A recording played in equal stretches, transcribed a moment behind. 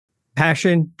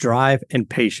Passion, drive, and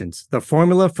patience. The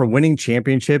formula for winning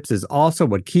championships is also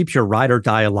what keeps your ride or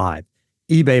die alive.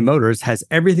 eBay Motors has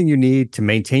everything you need to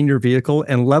maintain your vehicle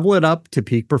and level it up to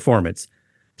peak performance.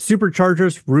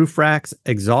 Superchargers, roof racks,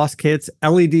 exhaust kits,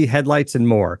 LED headlights, and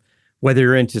more. Whether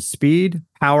you're into speed,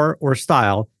 power, or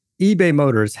style, eBay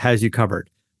Motors has you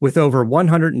covered. With over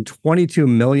 122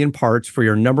 million parts for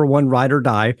your number one ride or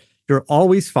die, you'll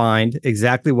always find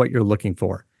exactly what you're looking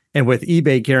for. And with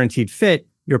eBay Guaranteed Fit,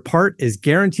 your part is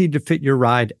guaranteed to fit your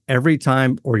ride every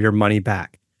time or your money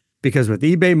back. Because with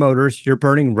eBay Motors, you're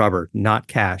burning rubber, not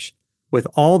cash. With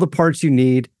all the parts you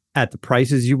need at the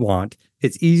prices you want,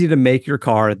 it's easy to make your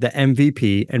car the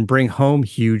MVP and bring home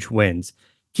huge wins.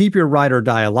 Keep your ride or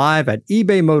die alive at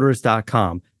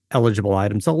ebaymotors.com. Eligible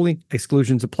items only.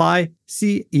 Exclusions apply.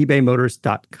 See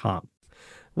ebaymotors.com.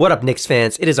 What up, Knicks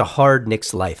fans? It is a hard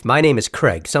Knicks life. My name is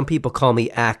Craig. Some people call me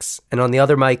Axe. And on the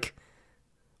other mic,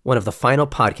 one of the final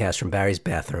podcasts from Barry's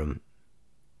bathroom.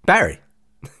 Barry,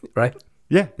 right?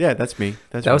 Yeah, that's me.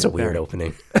 That was a weird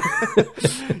opening.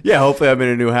 Yeah, hopefully I'm in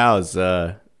a new house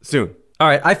soon. All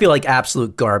right, I feel like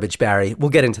absolute garbage, Barry.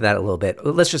 We'll get into that a little bit.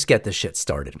 Let's just get this shit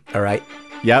started, all right?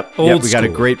 Yep, we got a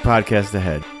great podcast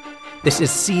ahead. This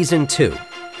is Season 2.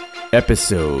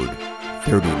 Episode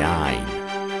 39.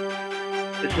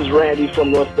 This is Randy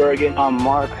from North Bergen. I'm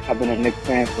Mark. I've been a Knicks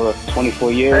fan for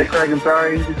 24 years. Hey, Craig and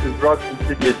Barry. This is Russ from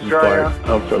Sydney, Australia.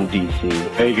 I'm from D.C.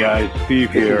 Hey guys, Steve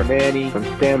here. This is Manny from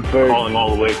Stanford. Calling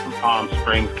all the way from Palm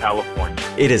Springs, California.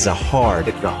 It is a hard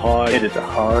It is a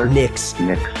hard Knicks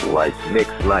life.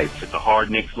 Knicks life. It's a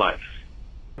hard Knicks life.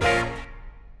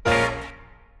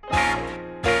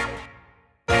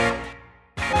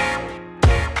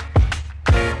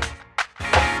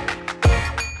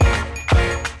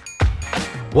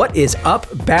 What is up,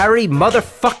 Barry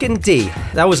motherfucking D?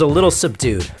 That was a little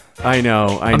subdued. I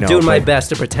know. I'm doing my best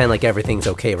to pretend like everything's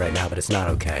okay right now, but it's not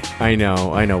okay. I know.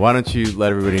 Why don't you let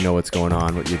everybody know what's going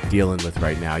on, what you're dealing with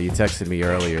right now? You texted me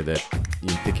earlier that you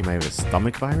think you might have a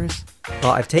stomach virus?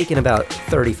 Well, I've taken about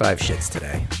 35 shits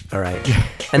today, all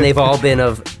right? And they've all been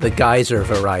of the geyser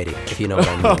variety, if you know what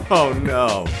I mean. Oh,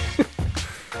 no.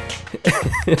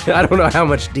 I don't know how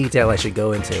much detail I should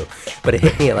go into, but it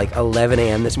hit me at like 11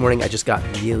 a.m. this morning. I just got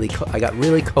really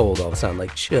cold all of a sudden,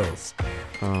 like chills.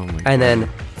 Oh my God. And then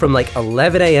from like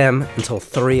 11 a.m. until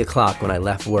 3 o'clock when I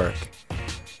left work,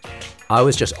 I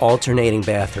was just alternating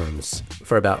bathrooms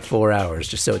for about 4 hours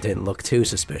just so it didn't look too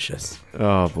suspicious.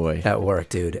 Oh boy. At work,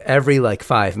 dude. Every like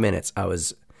 5 minutes, I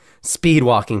was speed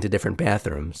walking to different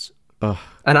bathrooms. Ugh.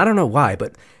 And I don't know why,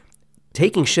 but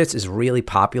taking shits is really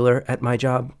popular at my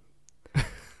job.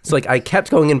 So like I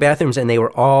kept going in bathrooms and they were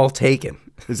all taken.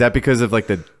 Is that because of like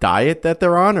the diet that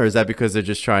they're on, or is that because they're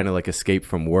just trying to like escape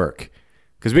from work?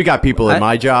 Because we got people in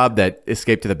my job that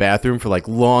escape to the bathroom for like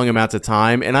long amounts of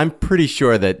time, and I'm pretty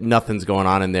sure that nothing's going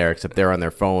on in there except they're on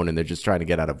their phone and they're just trying to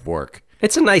get out of work.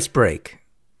 It's a nice break.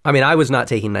 I mean, I was not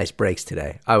taking nice breaks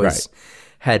today. I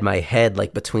had my head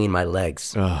like between my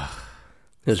legs. Ugh.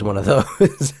 It was one of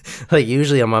those. Like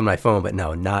usually I'm on my phone, but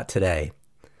no, not today.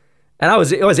 And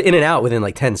it was in and out within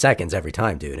like 10 seconds every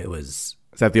time, dude. It was.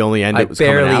 Is that the only end that was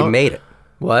coming out? I barely made it.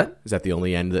 What? Is that the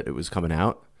only end that it was coming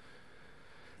out?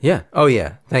 Yeah. Oh,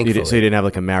 yeah. Thankfully. So you didn't have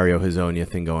like a Mario Hazonia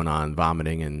thing going on,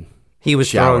 vomiting and he was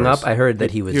showers. throwing up. I heard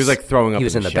that he was. He was like throwing up. He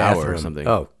was in the shower bathroom or something.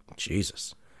 Oh,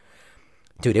 Jesus,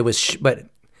 dude! It was, but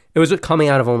it was coming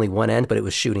out of only one end, but it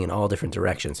was shooting in all different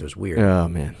directions. It was weird. Oh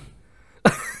man.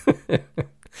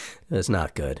 It's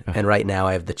not good. And right now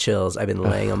I have the chills. I've been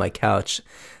laying on my couch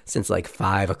since like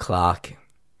 5 o'clock.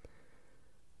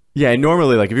 Yeah, and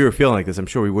normally, like if you were feeling like this, I'm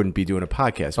sure we wouldn't be doing a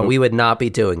podcast. But we would not be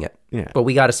doing it. Yeah. But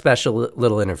we got a special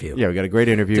little interview. Yeah, we got a great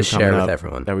interview to coming share with up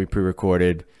everyone that we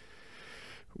pre-recorded.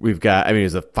 We've got, I mean, it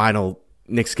was the final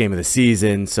Knicks game of the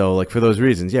season, so like for those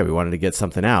reasons, yeah, we wanted to get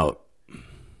something out.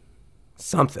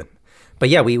 Something. But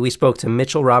yeah, we spoke to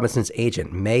Mitchell Robinson's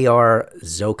agent, Mayar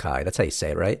Zokai. That's how you say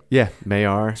it, right? Yeah,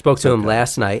 Mayar. Spoke to him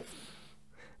last night.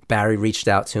 Barry reached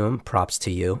out to him. Props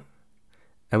to you.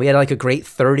 And we had like a great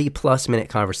 30-plus minute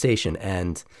conversation.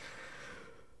 And,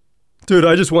 dude,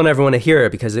 I just want everyone to hear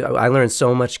it because I learned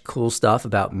so much cool stuff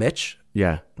about Mitch.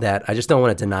 Yeah. That I just don't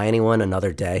want to deny anyone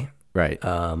another day. Right.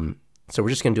 So we're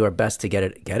just going to do our best to get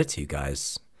it to you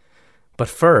guys. But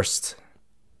first,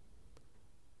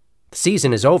 the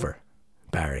season is over.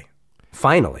 Barry,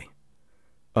 finally.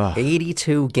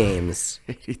 82 games.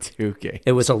 82 games.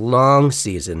 It was a long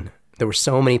season. There were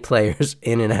so many players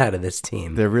in and out of this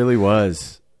team. There really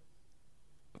was.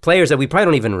 Players that we probably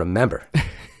don't even remember.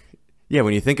 Yeah,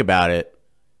 when you think about it,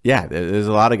 yeah, there's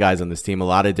a lot of guys on this team, a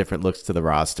lot of different looks to the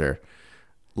roster.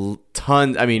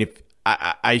 Tons. I mean, if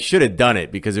I should have done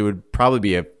it because it would probably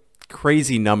be a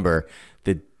crazy number.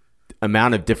 The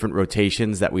amount of different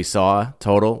rotations that we saw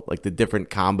total, like the different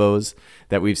combos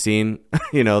that we've seen,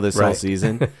 this whole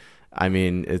season. I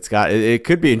mean, it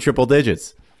could be in triple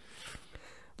digits.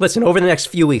 Listen, over the next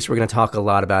few weeks, we're going to talk a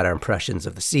lot about our impressions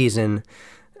of the season,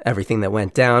 everything that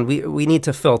went down. We need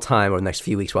to fill time over the next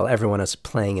few weeks while everyone is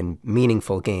playing in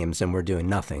meaningful games and we're doing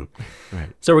nothing. Right.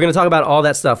 So we're going to talk about all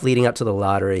that stuff leading up to the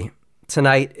lottery.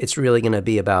 Tonight, it's really going to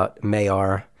be about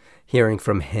Mayar, hearing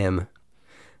from him.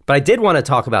 But I did want to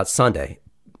talk about Sunday.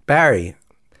 Barry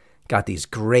got these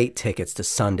great tickets to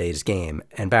Sunday's game.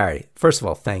 And Barry, first of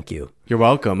all, thank you. You're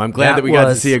welcome. I'm glad that we got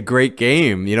to see a great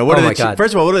game. God.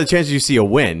 First of all, what are the chances you see a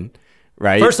win,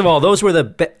 right? First of all, those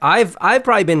were I've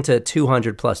probably been to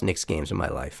 200 plus Knicks games in my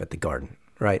life at the Garden,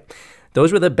 right?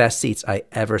 Those were the best seats I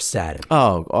ever sat in.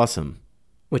 Oh, awesome.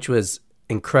 Which was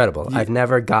incredible. Yeah. I've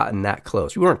never gotten that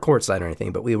close. We weren't courtside or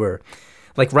anything, but we were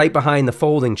like right behind the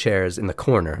folding chairs in the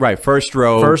corner. Right, first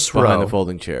row behind the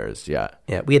folding chairs, yeah.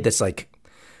 Yeah, we had this like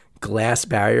glass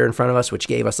barrier in front of us, which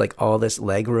gave us like all this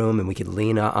leg room, and we could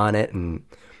lean on it, and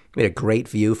we had a great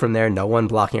view from there. No one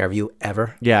blocking our view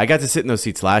ever. Yeah, I got to sit in those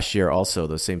seats last year, also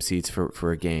those same seats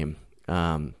for a game.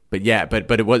 But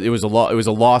it was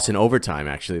a loss in overtime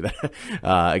actually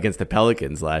against the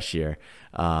Pelicans last year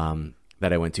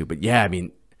that I went to. But yeah, I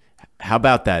mean, how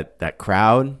about that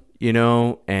crowd?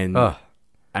 And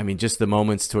I mean, just the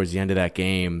moments towards the end of that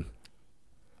game.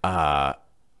 I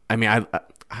mean,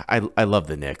 I love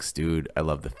the Knicks, dude. I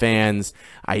love the fans.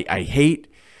 I hate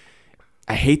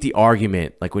the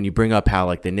argument, like when you bring up how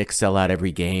like the Knicks sell out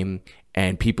every game,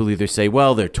 and people either say,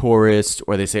 well, they're tourists,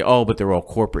 or they say, oh, but they're all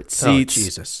corporate seats. Oh,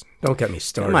 Jesus. Don't get me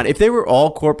started. Come on. If they were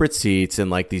all corporate seats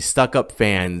and like these stuck-up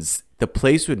fans, the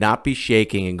place would not be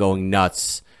shaking and going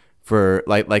nuts for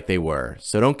like they were.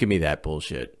 So don't give me that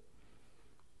bullshit.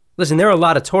 Listen, there are a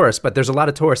lot of tourists, but there's a lot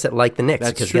of tourists that like the Knicks.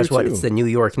 That's because true, guess what? too. It's the New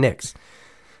York Knicks.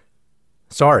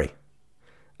 Sorry.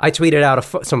 I tweeted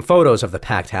out some photos of the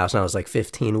packed house, and I was like,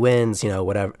 15 wins,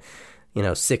 whatever.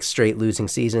 6 straight losing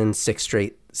seasons, 6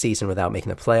 straight season without making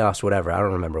the playoffs, whatever. I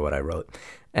don't remember what I wrote.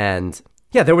 And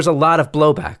yeah, there was a lot of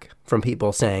blowback from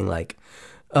people saying like,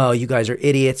 oh, you guys are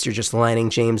idiots. You're just lining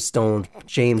James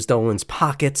Dolan's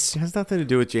pockets. It has nothing to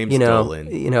do with James Dolan.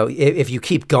 If you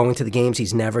keep going to the games,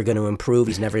 he's never going to improve.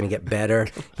 He's never going to get better.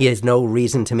 He has no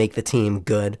reason to make the team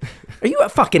good. Are you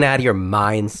fucking out of your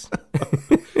minds?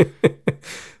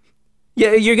 Yeah,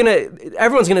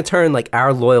 everyone's going to turn like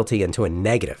our loyalty into a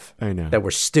negative. I know. That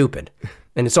we're stupid.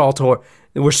 And it's all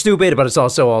we're stupid, but it's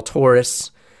also all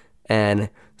tourists. And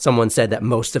someone said that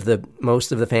most of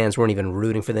the fans weren't even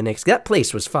rooting for the Knicks. That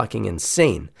place was fucking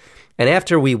insane. And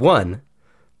after we won,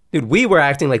 dude, we were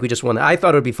acting like we just won. I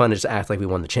thought it would be fun to just act like we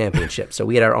won the championship. So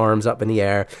we had our arms up in the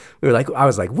air. I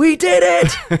was like, we did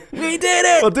it! We did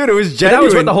it! Well, dude, it was genuine. And that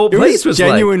was what the whole place was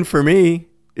genuine like. for me.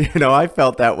 I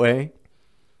felt that way.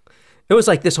 It was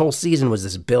like this whole season was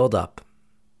this build-up,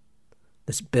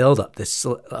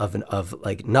 of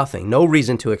like nothing, no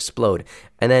reason to explode.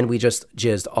 And then we just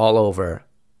jizzed all over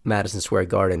Madison Square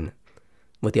Garden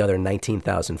with the other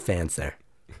 19,000 fans there.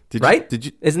 Did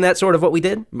you? Isn't that sort of what we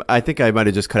did? I think I might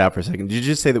have just cut out for a second. Did you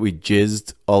just say that we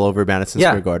jizzed all over Madison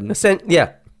Square Garden?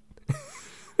 Yeah.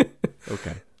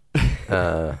 Okay.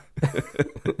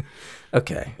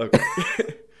 Okay.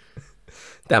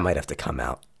 That might have to come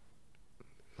out.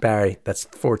 Barry, that's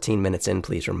 14 minutes in.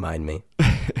 Please remind me.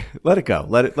 Let it go.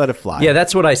 Let it fly. Yeah,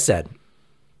 that's what I said.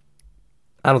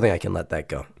 I don't think I can let that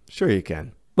go. Sure you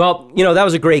can. Well, that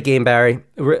was a great game, Barry.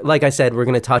 Like I said, we're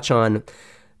going to touch on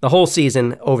the whole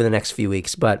season over the next few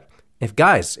weeks. But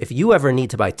if you ever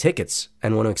need to buy tickets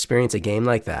and want to experience a game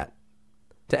like that,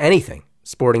 to anything,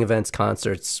 sporting events,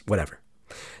 concerts, whatever,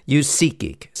 use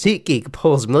SeatGeek. SeatGeek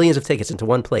pulls millions of tickets into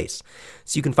one place,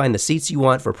 so you can find the seats you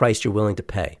want for a price you're willing to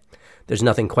pay. There's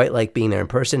nothing quite like being there in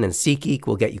person, and SeatGeek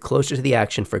will get you closer to the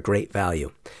action for great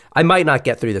value. I might not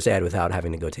get through this ad without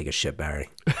having to go take a shit, Barry.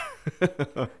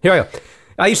 Here I go.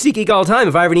 I use SeatGeek all the time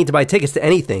if I ever need to buy tickets to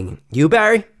anything. You,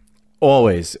 Barry?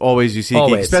 Always use SeatGeek,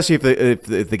 Always. especially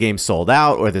if the game's sold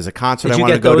out or there's a concert I want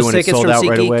to get go those to and it's tickets sold from out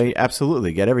right SeatGeek? away.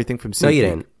 Absolutely. Get everything from SeatGeek. No, you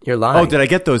didn't. You're lying. Oh, did I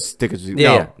get those tickets?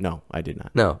 Yeah. No, I did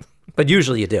not. No, but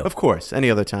usually you do. Of course. Any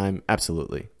other time,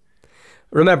 absolutely.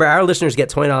 Remember, our listeners get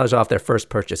 $20 off their first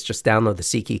purchase. Just download the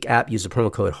SeatGeek app. Use the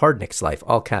promo code HARDKNICKSLIFE.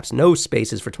 All caps, no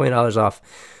spaces, for $20 off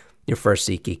your first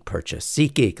SeatGeek purchase.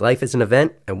 SeatGeek, life is an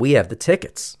event, and we have the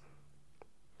tickets.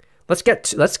 Let's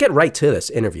get right to this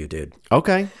interview, dude.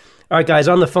 Okay. All right, guys,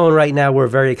 on the phone right now, we're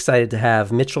very excited to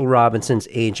have Mitchell Robinson's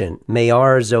agent,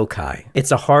 Mayar Zokai.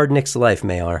 It's a hard Knicks life,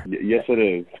 Mayar. Yes, it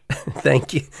is.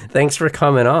 Thank you. Thanks for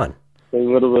coming on. A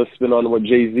little bit of spin on what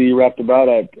Jay-Z rapped about.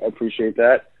 I appreciate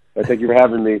that. Thank you for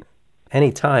having me.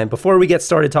 Anytime. Before we get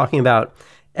started talking about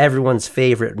everyone's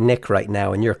favorite Nick right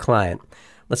now and your client,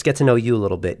 let's get to know you a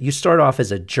little bit. You start off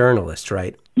as a journalist,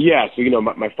 right? Yeah, so,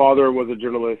 my father was a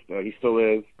journalist. He still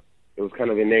is. It was kind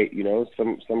of innate,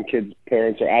 Some kids'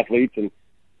 parents are athletes, and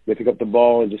they pick up the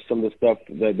ball, and just some of the stuff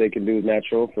that they can do is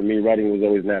natural. For me, writing was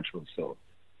always natural. So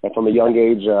from a young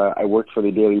age, I worked for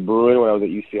the Daily Bruin when I was at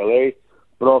UCLA,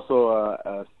 but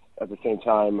also at the same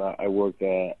time, I worked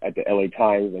at the LA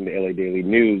Times and the LA Daily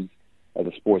News as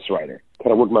a sports writer.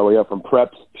 Kind of worked my way up from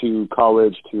preps to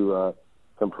college to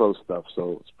some pro stuff.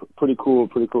 So it's pretty cool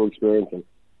experience. And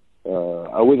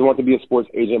I always wanted to be a sports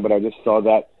agent, but I just saw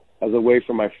that as a way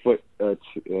for my foot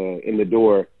in the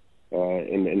door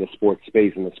in the sports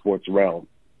space, in the sports realm.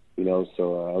 So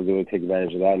I was able to take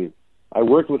advantage of that. And I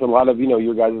worked with a lot of,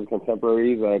 your guys'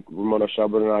 contemporaries, like Ramona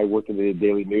Shelburne and I worked at the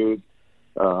Daily News.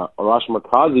 Arash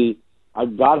Markazi, I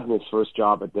got him his first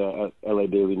job at the LA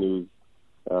Daily News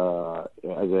as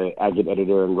an adjunct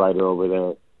editor and writer over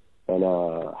there. And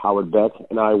Howard Beck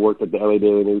and I worked at the LA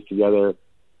Daily News together.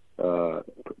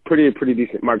 Pretty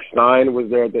decent. Mark Stein was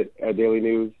there at Daily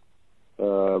News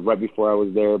right before I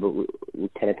was there, but we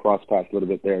kind of crossed paths a little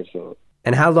bit there. So.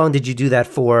 And how long did you do that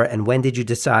for, and when did you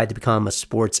decide to become a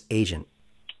sports agent?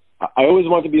 I always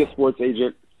wanted to be a sports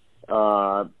agent.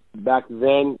 Back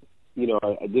then,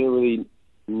 I didn't really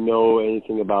know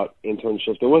anything about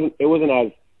internships. It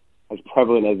wasn't as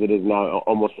prevalent as it is now.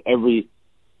 Almost every,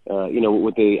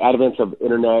 with the advent of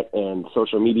internet and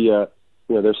social media,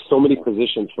 there's so many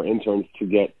positions for interns to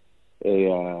get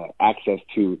access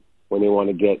to when they want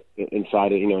to get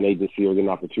inside an agency or get an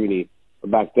opportunity. But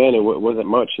back then, it wasn't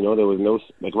much. There was no,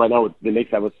 like right now, the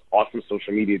Knicks have an awesome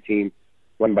social media team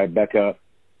run by Becca,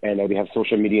 and they have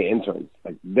social media interns.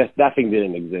 Like that thing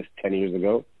didn't exist 10 years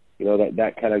ago.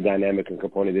 That kind of dynamic and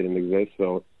component didn't exist.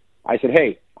 So I said,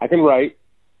 hey, I can write.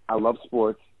 I love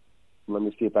sports. Let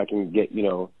me see if I can get,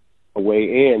 a way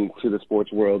in to the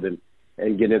sports world and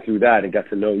get in through that, and got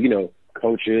to know,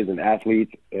 coaches and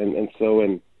athletes and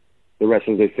the rest,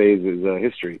 as they say, is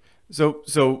history. So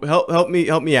help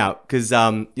me out, because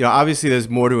obviously there's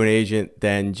more to an agent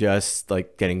than just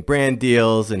like getting brand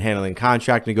deals and handling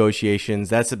contract negotiations.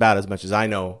 That's about as much as I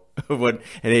know of what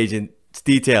an agent's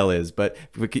detail is. But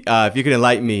if you could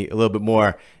enlighten me a little bit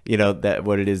more, that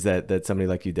what it is that somebody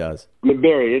like you does. I mean,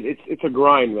 Barry, it's a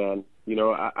grind, man.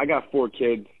 I got 4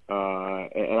 kids,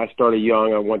 and I started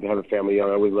young. I wanted to have a family young.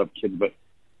 I always loved kids, but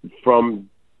from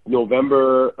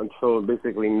November until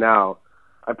basically now,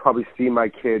 I probably see my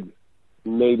kids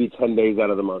maybe 10 days out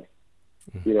of the month.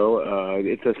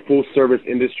 It's a full service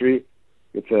industry.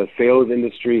 It's a sales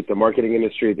industry. It's a marketing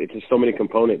industry. It's just so many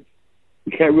components.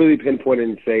 You can't really pinpoint it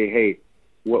and say, hey,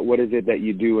 what is it that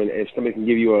you do? And if somebody can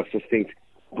give you a succinct,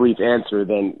 brief answer,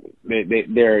 then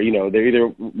they're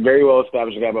either very well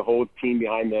established, they have a whole team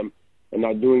behind them and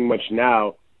not doing much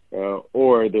now,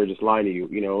 or they're just lying to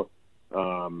you.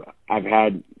 I've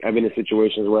been in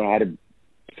situations where I had to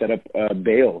set up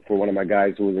bail for one of my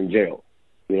guys who was in jail,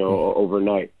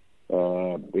 overnight,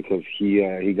 because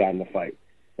he got in a fight,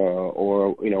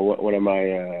 or one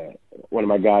of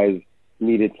my guys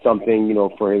needed something,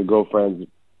 for his girlfriend's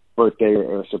birthday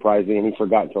or surprising, and he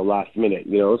forgot until last minute,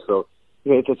 So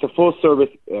it's a full service,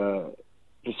 the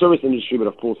service industry, but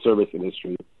a full service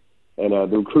industry, and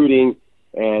the recruiting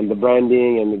and the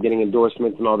branding and the getting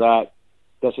endorsements and all that.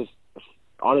 That's just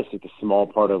honestly it's a small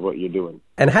part of what you're doing.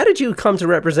 And how did you come to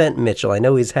represent Mitchell? I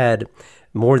know he's had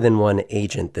more than one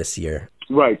agent this year.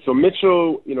 Right. So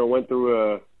Mitchell, went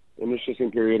through an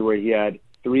interesting period where he had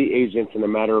 3 agents in a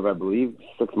matter of, I believe,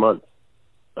 6 months.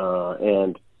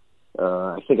 And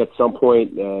I think at some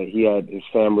point he had his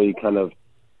family kind of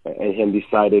and him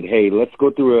decided, hey, let's go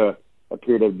through a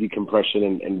period of decompression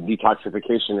and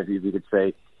detoxification, if you could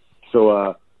say.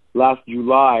 So last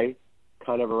July,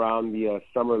 kind of around the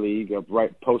summer league,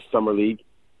 right post summer league,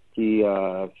 he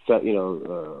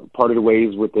parted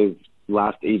ways with his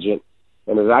last agent,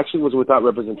 and it actually was without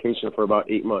representation for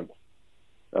about 8 months.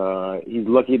 He's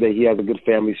lucky that he has a good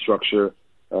family structure,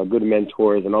 good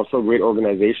mentors, and also a great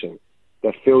organization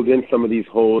that filled in some of these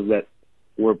holes that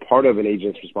were part of an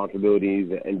agent's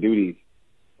responsibilities and duties.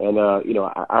 And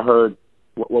I heard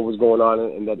what was going on,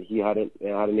 and that he had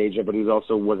an agent, but he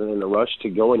also wasn't in a rush to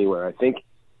go anywhere. I think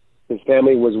his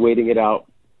family was waiting it out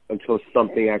until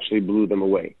something actually blew them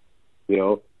away.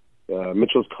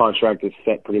 Mitchell's contract is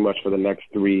set pretty much for the next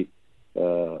 3,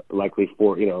 likely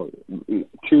 4,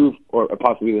 2 or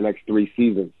possibly the next 3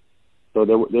 seasons. So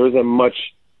there isn't much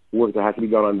work that has to be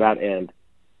done on that end.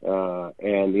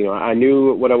 And I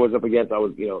knew what I was up against. I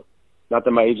was, not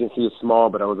that my agency is small,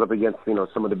 but I was up against,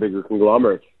 some of the bigger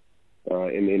conglomerates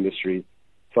in the industry.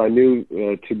 So I knew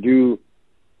to do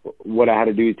what I had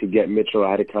to do to get Mitchell,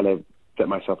 I had to kind of set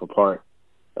myself apart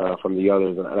from the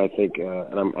others. And I think,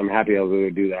 and I'm happy I was able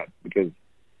to do that, because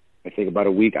I think about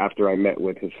a week after I met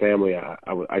with his family,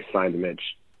 I signed Mitch.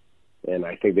 And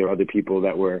I think there were other people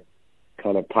that were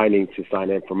kind of pining to sign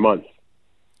in for months.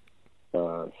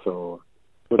 So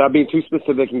without being too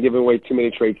specific and giving away too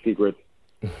many trade secrets,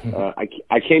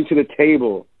 I came to the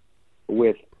table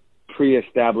with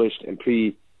pre-established and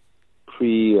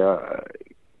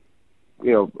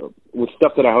with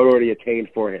stuff that I had already attained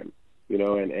for him,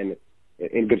 and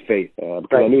in good faith, because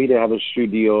I knew he didn't have a shoe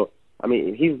deal. I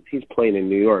mean, he's playing in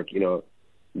New York,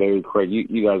 Barry Craig.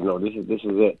 You guys know this is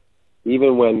it.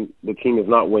 Even when the team is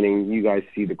not winning, you guys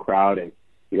see the crowd and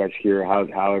you guys hear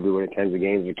how everyone attends the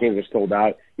games. The games are sold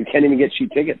out. You can't even get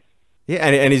cheap tickets. Yeah,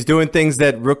 and he's doing things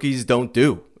that rookies don't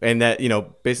do, and that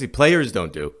basically players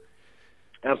don't do.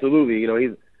 Absolutely,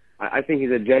 I think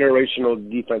he's a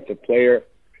generational defensive player.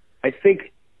 I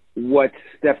think what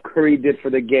Steph Curry did for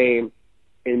the game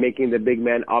in making the big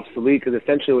man obsolete, because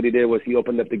essentially what he did was he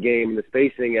opened up the game and the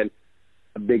spacing, and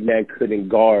a big man couldn't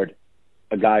guard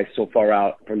a guy so far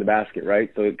out from the basket,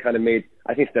 right? So it kind of made,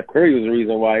 I think Steph Curry was the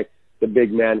reason why the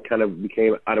big man kind of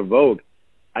became out of vogue.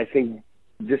 I think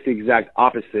just the exact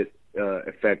opposite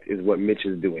effect is what Mitch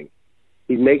is doing.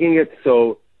 He's making it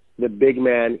so the big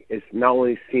man is not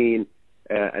only seen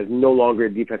as no longer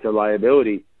a defensive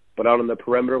liability, but out on the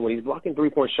perimeter when he's blocking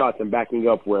three-point shots and backing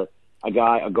up where a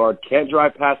guard can't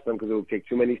drive past them because it will take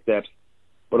too many steps,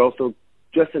 but also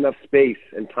just enough space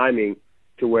and timing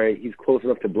to where he's close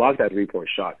enough to block that three-point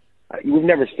shot. We've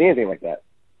never seen anything like that.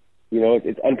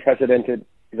 It's unprecedented.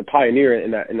 He's a pioneer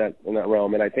in that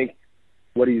realm, and I think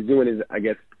what he's doing is, I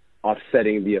guess,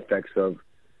 offsetting the effects of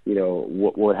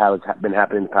what has been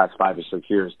happening in the past 5 or 6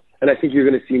 years. And I think you're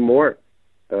going to see more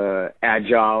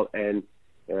agile and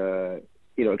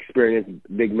experienced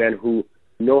big men who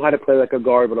know how to play like a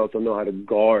guard, but also know how to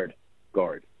guard,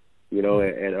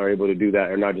 and are able to do that,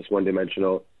 are not just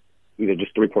one-dimensional, either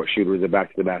just three-point shooters or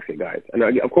back-to-the-basket guys. And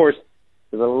of course,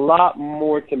 there's a lot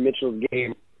more to Mitchell's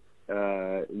game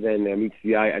than meets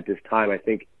the eye at this time. I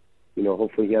think,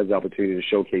 hopefully he has the opportunity to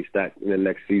showcase that in the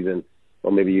next season,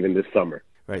 or maybe even this summer.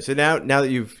 Right. So now that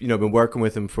you've been working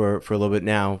with him for a little bit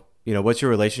now, what's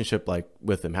your relationship like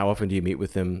with him? How often do you meet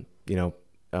with him?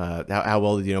 How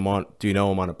well do you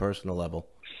know him on a personal level?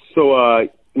 So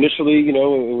initially, it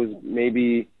was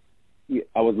maybe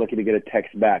I was lucky to get a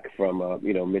text back from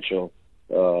Mitchell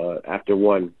after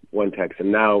one text,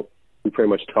 and now we pretty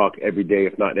much talk every day,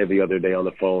 if not every other day, on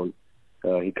the phone.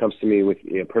 He comes to me with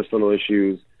personal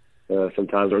issues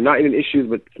sometimes, or not even issues,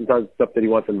 but sometimes stuff that he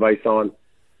wants advice on.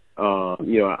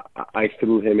 I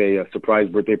threw him a surprise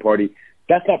birthday party.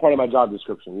 That's not part of my job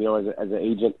description, as an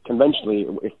agent. Conventionally,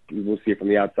 if we'll see it from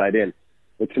the outside in.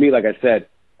 But to me, like I said,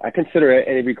 I consider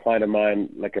every client of mine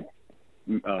like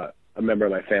a member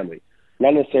of my family.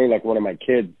 Not necessarily like one of my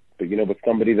kids, but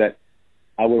somebody that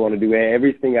I would want to do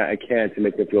everything I can to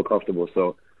make them feel comfortable.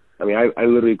 So, I mean, I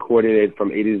literally coordinated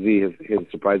from A to Z his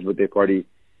surprise birthday party.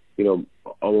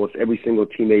 Almost every single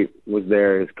teammate was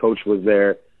there. His coach was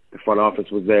there. The front office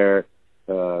was there.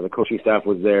 The coaching staff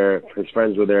was there. His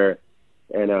friends were there.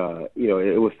 And,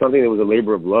 it was something that was a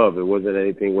labor of love. It wasn't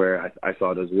anything where I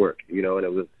saw it as work, and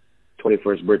it was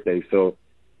 21st birthday. So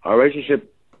our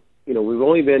relationship, we've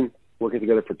only been working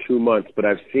together for 2 months, but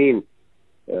I've seen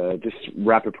just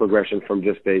rapid progression from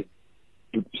just a,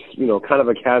 kind of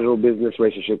a casual business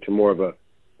relationship to more of a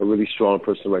really strong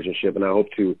personal relationship. And I hope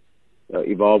to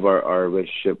evolve our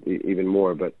relationship even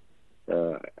more. But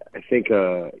I think,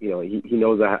 he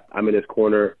knows that I'm in his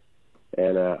corner,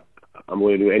 and I'm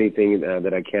going to do anything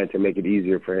that I can to make it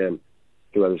easier for him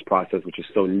throughout this process, which is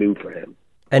so new for him.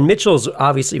 And Mitchell's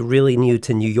obviously really new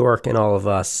to New York and all of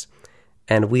us,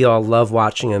 and we all love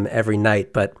watching him every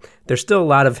night, but there's still a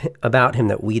lot about him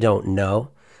that we don't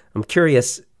know. I'm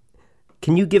curious,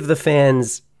 can you give the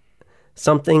fans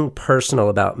something personal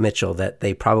about Mitchell that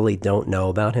they probably don't know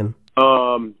about him?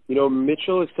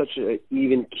 Mitchell is such an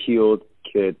even-keeled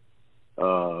kid.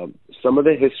 Some of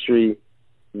the history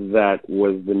that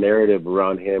was the narrative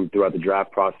around him throughout the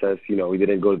draft process, he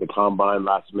didn't go to the combine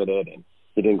last minute, and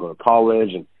he didn't go to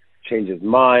college and changed his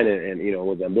mind and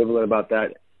was ambivalent about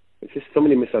that. It's just so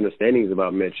many misunderstandings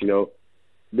about Mitch.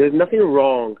 There's nothing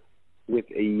wrong with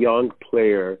a young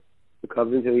player who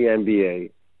comes into the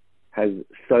NBA, has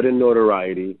sudden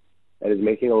notoriety, and is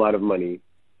making a lot of money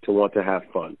to want to have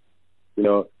fun.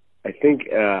 I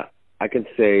think I can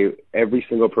say every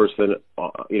single person,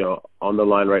 on the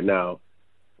line right now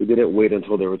who didn't wait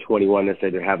until they were 21 and say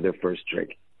they have their first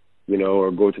drink,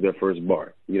 or go to their first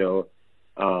bar,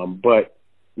 But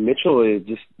Mitchell is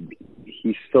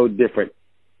he's so different.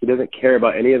 He doesn't care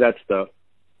about any of that stuff.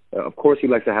 Of course, he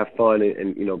likes to have fun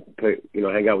and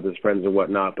hang out with his friends and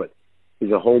whatnot. But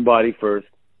he's a homebody first.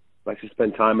 Likes to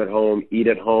spend time at home, eat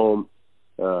at home,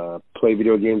 play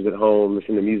video games at home,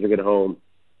 listen to music at home.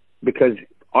 Because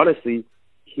honestly,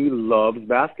 he loves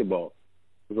basketball.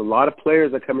 There's a lot of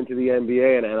players that come into the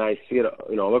NBA, and I see it,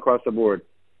 all across the board.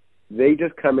 They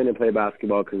just come in and play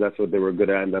basketball because that's what they were good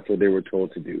at and that's what they were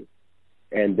told to do.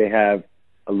 And they have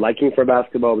a liking for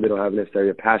basketball, but they don't have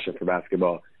necessarily a passion for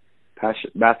basketball.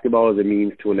 Basketball is a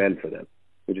means to an end for them,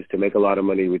 which is to make a lot of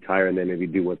money, retire, and then maybe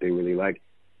do what they really like.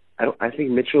 I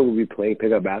think Mitchell will be playing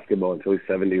pickup basketball until he's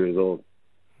 70 years old.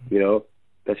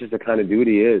 That's just the kind of dude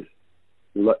he is.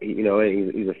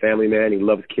 He's a family man. He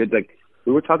loves kids. Like,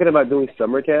 we were talking about doing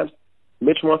summer camps.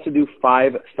 Mitch wants to do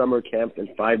 5 summer camps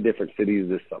in 5 different cities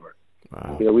this summer.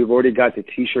 Wow. We've already got the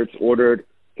T-shirts ordered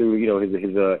through, his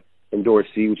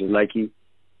endorsee, which is Nike.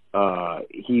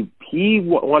 He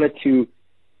wanted to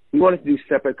do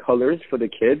separate colors for the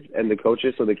kids and the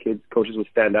coaches, so the coaches would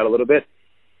stand out a little bit.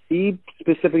 He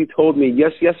specifically told me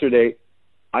yesterday,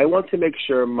 I want to make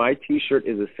sure my T-shirt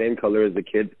is the same color as the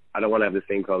kids. I don't want to have the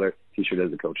same color T-shirt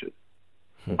as the coaches.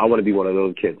 I want to be one of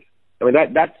those kids. I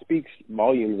mean, that speaks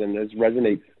volumes, and this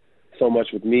resonates so much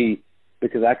with me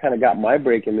because I kind of got my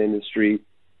break in the industry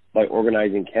by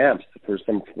organizing camps for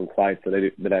some clients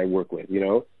that I work with.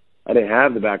 I didn't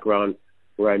have the background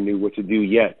where I knew what to do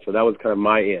yet, so that was kind of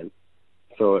my end.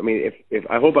 So I mean, if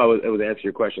I hope I was able to answer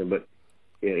your question, but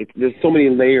there's so many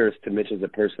layers to Mitch as a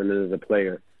person and as a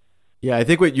player. Yeah, I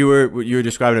think what you were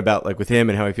describing about, like, with him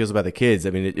and how he feels about the kids, I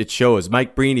mean, it shows.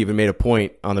 Mike Breen even made a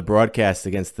point on the broadcast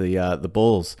against the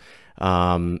Bulls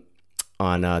on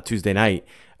Tuesday night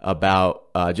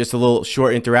about just a little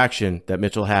short interaction that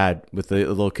Mitchell had with the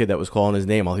little kid that was calling his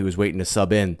name while he was waiting to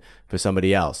sub in for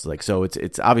somebody else. Like, so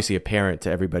it's obviously apparent to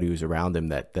everybody who's around him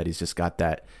that he's just got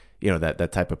that,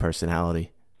 that type of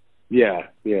personality. Yeah.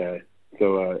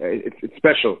 So it's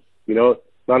special,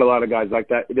 Not a lot of guys like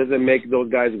that. It doesn't make those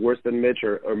guys worse than Mitch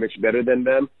or Mitch better than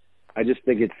them. I just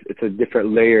think it's a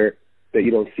different layer that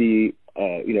you don't see,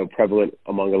 prevalent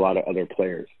among a lot of other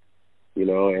players, and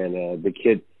the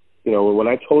kid, when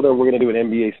I told him we're going to do an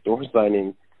NBA store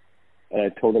signing, and I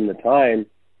told him the time,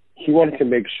 he wanted to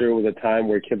make sure it was a time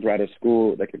where kids were out of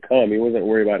school that could come. He wasn't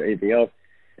worried about anything else,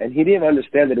 and he didn't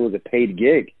understand that it was a paid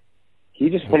gig. He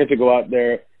just wanted to go out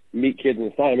there, meet kids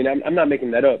and sign. I mean, I'm not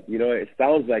making that up. It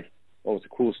sounds like, oh, it's a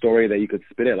cool story that you could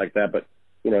spin it like that. But,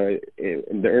 the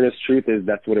earnest truth is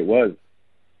that's what it was.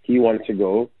 He wanted to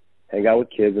go hang out with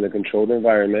kids in a controlled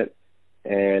environment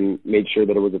and made sure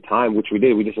that it was a time, which we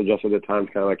did. We just adjusted the time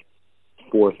to kind of like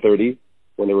 4:30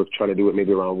 when they were trying to do it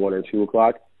maybe around 1 or 2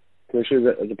 o'clock. To make sure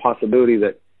that there's a possibility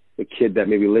that the kid that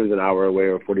maybe lives an hour away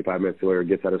or 45 minutes away or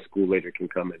gets out of school later can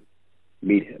come and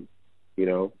meet him,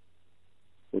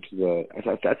 which is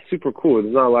that's super cool.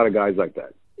 There's not a lot of guys like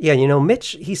that. Yeah,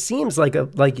 Mitch, he seems like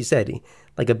you said,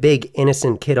 like a big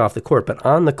innocent kid off the court, but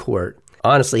on the court,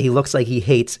 honestly, he looks like he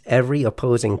hates every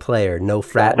opposing player. No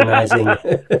fraternizing,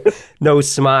 no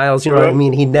smiles. You know what I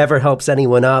mean? He never helps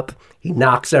anyone up. He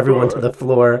knocks everyone to the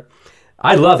floor.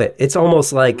 I love it. It's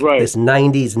almost like this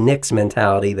 90s Knicks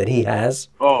mentality that he has.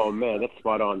 Oh, man, that's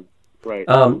spot on. Right.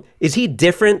 Is he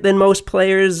different than most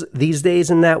players these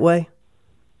days in that way?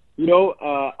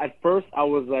 At first I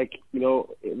was like,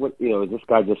 is this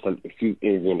guy just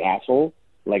an asshole?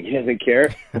 Like, he doesn't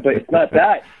care? But it's not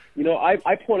that.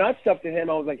 I point out stuff to him.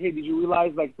 I was like, hey, did you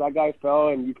realize, like, that guy fell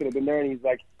and you could have been there? And he's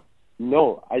like,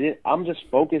 no, I didn't. I'm just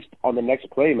focused on the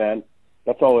next play, man.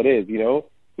 That's all it is,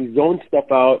 He zoned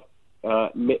stuff out.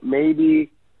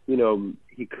 Maybe,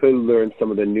 he could learn some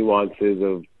of the nuances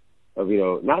of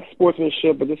not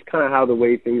sportsmanship, but just kind of how the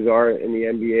way things are in the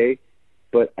NBA.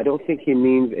 But I don't think he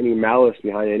means any malice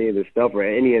behind any of this stuff or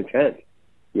any intent,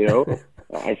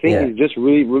 I think he's just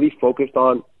really, really focused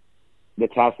on the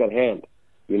task at hand,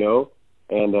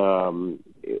 and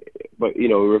but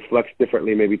it reflects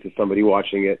differently maybe to somebody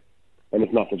watching it, and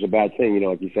it's not such a bad thing,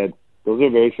 like you said. Those are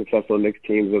very successful Knicks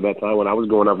teams at that time when I was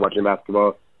growing up watching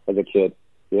basketball as a kid.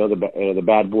 The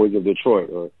Bad Boys of Detroit,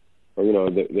 or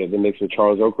the Knicks with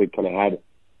Charles Oakley kind of had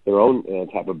their own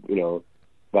type of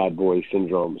bad boy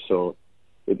syndrome. So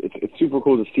it's super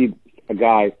cool to see a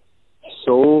guy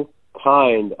so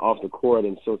kind off the court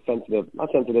and so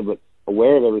not sensitive, but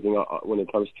aware of everything when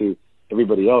it comes to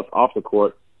everybody else off the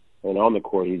court, and on the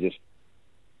court he's just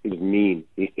mean.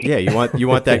 Yeah, you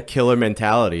want that killer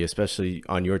mentality, especially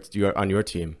on your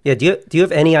team. Yeah, do you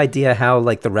have any idea how,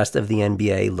 like, the rest of the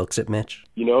NBA looks at Mitch?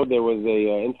 There was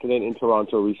a incident in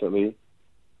Toronto recently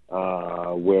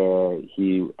where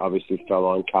he obviously fell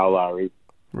on Kyle Lowry,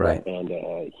 Right. And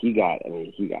I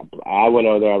went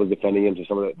over there, I was defending him to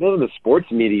some of the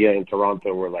sports media in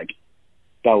Toronto were like,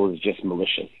 that was just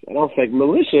malicious. And I was like,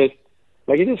 malicious?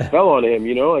 Like, it just fell on him,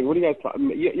 like, what do you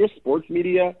guys you're sports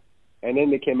media? And then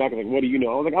they came back and like, what do you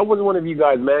know? I was like, I wasn't one of you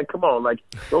guys, man. Come on, like,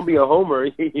 don't be a homer,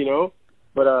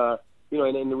 But,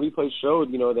 and the replay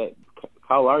showed, that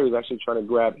Kyle Lowry was actually trying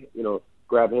to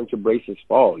grab him to brace his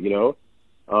fall,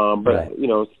 But, right.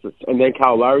 And then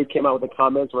Kyle Lowry came out with the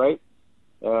comments, right?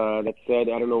 That said,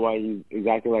 I don't know why he's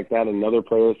acting like that. Another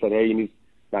player said, hey, you need to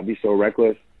not be so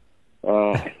reckless.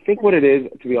 I think what it is,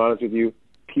 to be honest with you,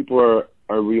 people are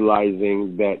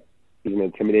realizing that he's an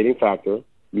intimidating factor.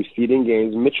 You see it in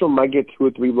games. Mitchell might get 2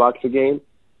 or 3 blocks a game,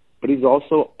 but he's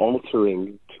also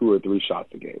altering 2 or 3 shots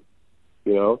a game.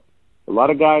 A lot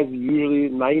of guys usually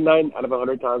 99 out of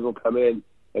 100 times will come in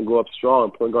and go up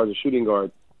strong, point guards or shooting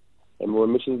guards. And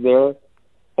when Mitch is there,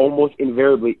 almost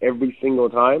invariably every single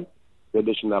time, they're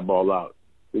dishing that ball out,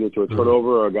 either to a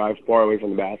turnover or a guy far away from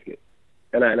the basket.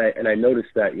 And I noticed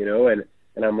that,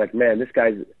 and I'm like, man, this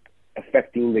guy's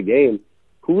affecting the game.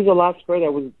 Who was the last player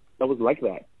that was like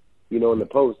that, in the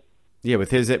post? Yeah,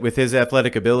 with his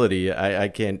athletic ability, I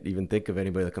can't even think of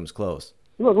anybody that comes close.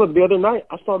 Look, the other night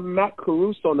I saw Matt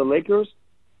Caruso on the Lakers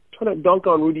trying to dunk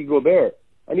on Rudy Gobert,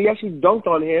 and he actually dunked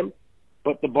on him,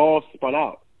 but the ball spun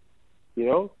out.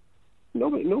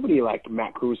 Nobody like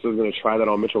Matt Caruso is going to try that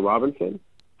on Mitchell Robinson.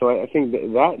 So I think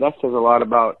that says a lot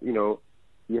about the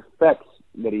effects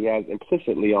that he has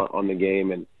implicitly on the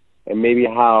game, and maybe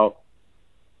how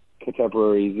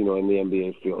contemporaries in the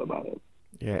NBA feel about him.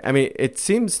 Yeah, I mean, it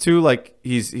seems too like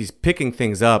he's picking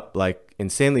things up like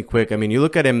insanely quick. I mean, you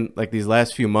look at him like these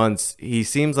last few months, he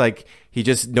seems like he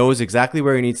just knows exactly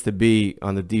where he needs to be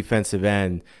on the defensive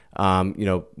end.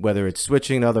 Whether it's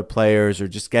switching to other players or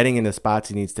just getting in the spots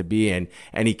he needs to be in,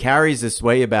 and he carries this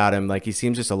way about him, like he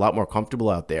seems just a lot more comfortable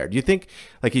out there. Do you think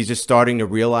like he's just starting to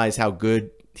realize how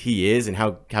good he is and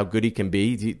how good he can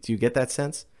be? Do you get that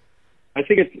sense? I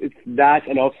think it's that,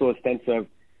 and also a sense of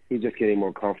he's just getting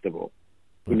more comfortable.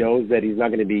 He knows that he's not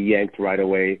going to be yanked right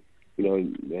away.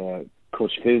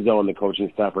 Coach Fizzo and the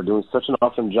coaching staff are doing such an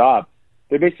awesome job.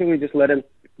 They're basically just letting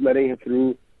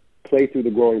him play through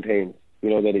the growing pains,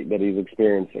 that he's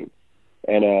experiencing.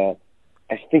 And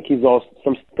I think he's also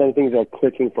some things are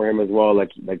clicking for him as well,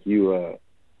 like you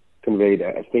conveyed.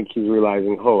 I think he's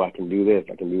realizing, I can do this,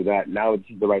 I can do that. Now it's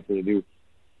the right thing to do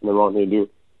and the wrong thing to do.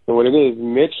 So what it is,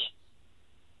 Mitch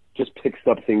just picks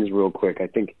up things real quick. I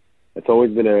think it's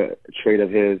always been a trait of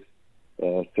his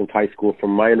since high school,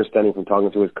 from my understanding from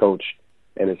talking to his coach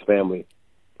and his family.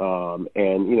 And,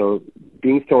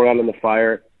 being thrown out in the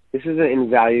fire, this is an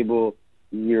invaluable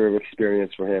year of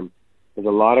experience for him. There's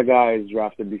a lot of guys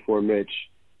drafted before Mitch,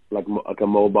 like a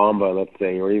Mo Bamba, let's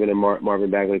say, or even a Marvin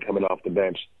Bagley coming off the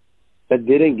bench, that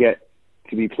didn't get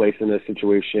to be placed in a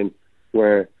situation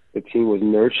where the team was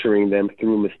nurturing them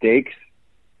through mistakes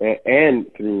and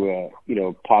through,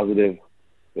 positive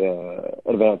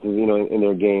advances, in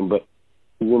their game. But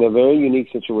he's in a very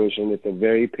unique situation. It's a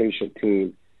very patient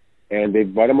team, and they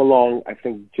brought him along, I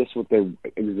think, just with the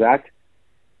exact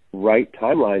right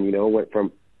timeline. Went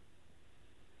from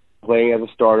playing as a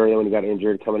starter, then when he got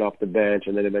injured, coming off the bench,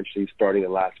 and then eventually starting the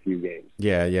last few games.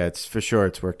 Yeah, it's for sure.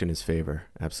 It's worked in his favor.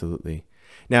 Absolutely.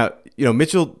 Now,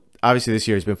 Mitchell obviously this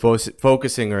year has been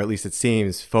focusing, or at least it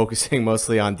seems, focusing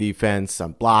mostly on defense,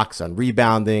 on blocks, on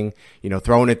rebounding,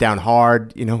 throwing it down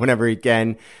hard, whenever he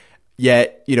can.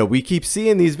 Yet, we keep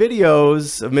seeing these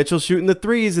videos of Mitchell shooting the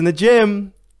threes in the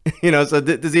gym. So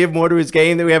does he have more to his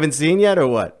game that we haven't seen yet, or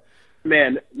what?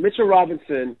 Man, Mitchell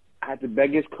Robinson had to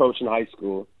beg his coach in high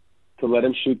school to let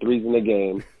him shoot threes in the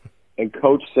game. And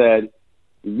coach said,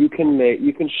 you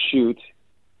can shoot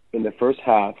in the first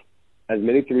half as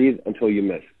many threes until you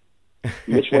miss.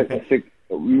 Mitch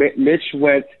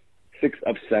went 6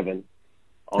 of 7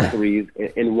 on threes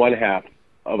in one half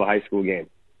of a high school game.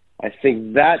 I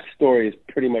think that story is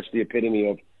pretty much the epitome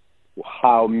of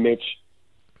how Mitch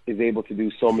is able to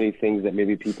do so many things that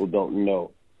maybe people don't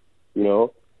know.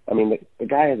 I mean, the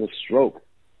guy has a stroke.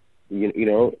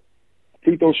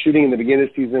 Free throw shooting in the beginning of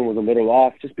the season was a little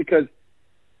off, just because,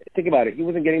 think about it, he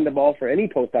wasn't getting the ball for any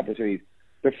post opportunities.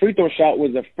 The free throw shot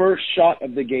was the first shot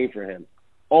of the game for him,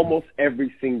 almost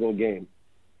every single game.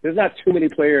 There's not too many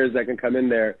players that can come in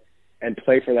there and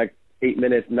play for like 8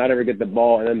 minutes, not ever get the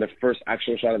ball, and then the first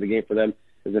actual shot of the game for them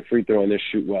is a free throw and they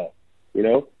shoot well.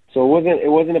 So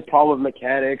it wasn't a problem of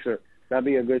mechanics or not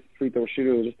being a good free throw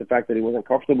shooter. It was just the fact that he wasn't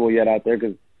comfortable yet out there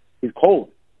because he's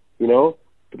cold.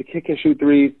 But the kid can shoot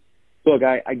threes. Look,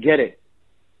 I get it.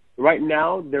 Right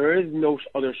now, there is no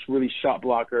other really shot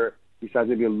blocker besides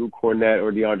maybe a Luke Cornett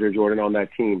or DeAndre Jordan on that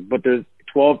team. But there's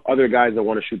 12 other guys that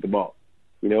want to shoot the ball,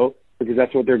 you know, because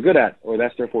that's what they're good at or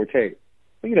that's their forte.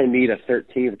 But you don't need a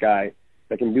 13th guy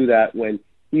that can do that when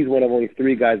he's one of only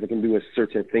 3 guys that can do a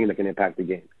certain thing that can impact the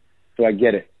game. So I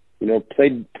get it. You know,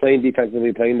 playing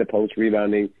defensively, playing the post,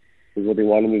 rebounding is what they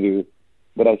want him to do.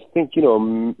 But I think, you know,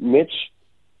 Mitch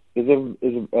is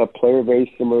a player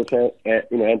very similar to,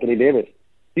 you know, Anthony Davis.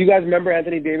 Do you guys remember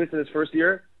Anthony Davis in his first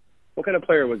year? What kind of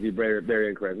player was he, Barry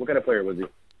and Craig? What kind of player was he?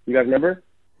 You guys remember?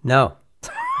 No.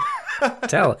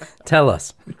 Tell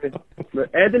us.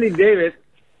 But Anthony Davis,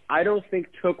 I don't think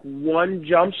took one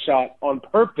jump shot on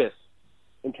purpose,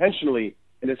 intentionally,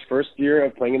 in his first year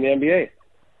of playing in the NBA.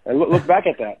 And look back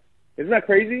at that. Isn't that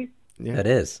crazy? Yeah. It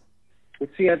is. We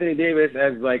see Anthony Davis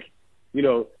as like, you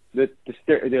know,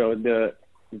 the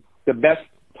best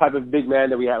type of big man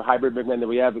that we have, hybrid big man that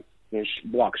we have. He can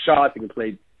block shots, he can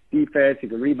play defense, he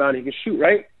can rebound, he can shoot,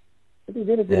 right? Anthony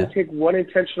Davis didn't take one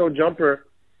intentional jumper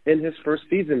in his first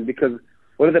season because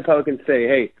what did the Pelicans say?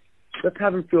 Hey, let's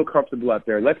have him feel comfortable out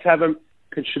there. Let's have him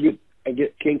contribute and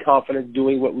gain confidence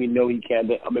doing what we know he can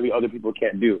that maybe other people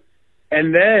can't do.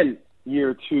 And then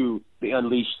year 2, they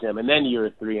unleashed him. And then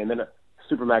year 3, and then a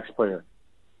supermax player,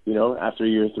 you know, after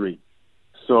year 3.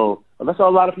 So that's why a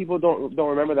lot of people don't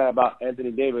remember that about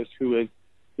Anthony Davis, who is,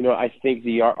 you know, I think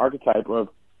the archetype of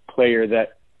player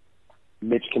that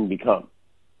Mitch can become.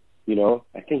 You know,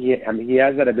 I think he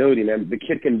has that ability, man. The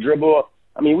kid can dribble.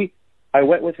 I mean, I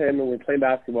went with him and we played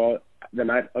basketball the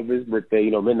night of his birthday,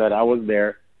 you know, midnight. I was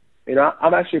there. You know,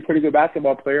 I'm actually a pretty good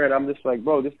basketball player, and I'm just like,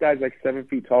 bro, this guy's like 7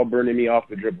 feet tall, burning me off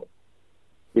the dribble.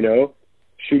 You know,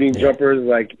 shooting jumpers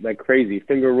like crazy,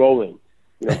 finger rolling,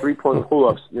 you know, 3-point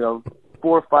pull-ups, you know,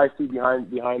 4 or 5 feet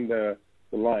behind the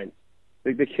line.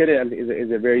 The kid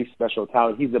is a very special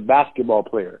talent. He's a basketball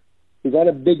player. He's not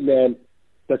a big man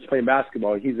that's playing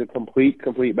basketball. He's a complete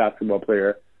basketball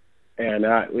player. And,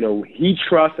 you know, he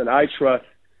trusts and I trust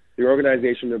the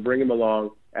organization to bring him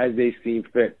along as they see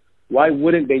fit. Why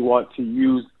wouldn't they want to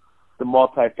use the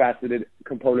multifaceted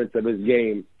components of his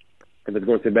game if it's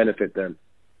going to benefit them?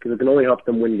 Because it can only help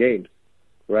them win games,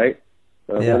 right?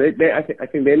 I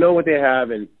think they know what they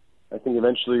have, and I think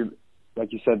eventually,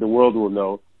 like you said, the world will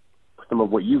know some of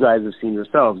what you guys have seen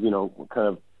yourselves, you know, kind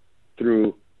of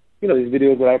through, you know, these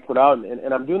videos that I put out.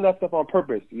 And I'm doing that stuff on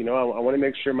purpose. You know, I want to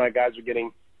make sure my guys are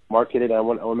getting marketed. I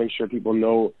want to make sure people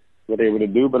know what they're able to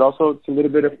do, but also it's a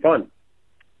little bit of fun,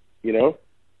 you know?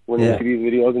 When you see these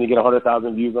videos and you get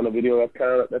 100,000 views on a video, that's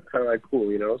kind of like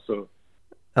cool, you know? So.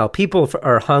 Oh, people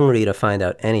are hungry to find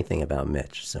out anything about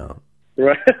Mitch, so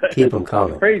right. Keep them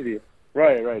coming. Crazy.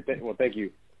 Right. Well, thank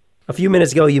you. A few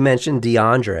minutes ago, you mentioned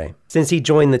DeAndre. Since he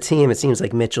joined the team, it seems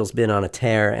like Mitchell's been on a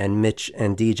tear, and Mitch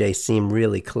and DJ seem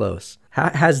really close.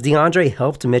 Has DeAndre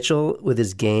helped Mitchell with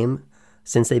his game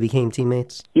since they became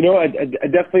teammates? You know, I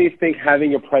definitely think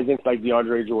having a presence like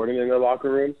DeAndre Jordan in the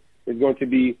locker room is going to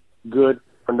be good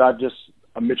for not just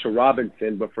a Mitchell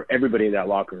Robinson, but for everybody in that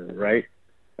locker room, right?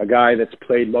 A guy that's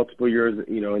played multiple years,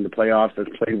 you know, in the playoffs, that's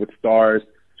played with stars,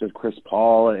 such as Chris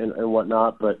Paul and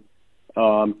whatnot. But,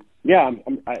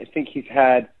 I think he's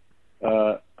had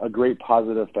a great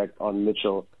positive effect on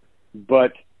Mitchell.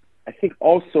 But I think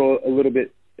also a little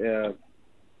bit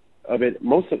of it,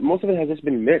 most of it has just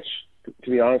been Mitch,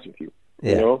 to be honest with you.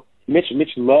 Yeah. You know, Mitch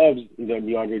loves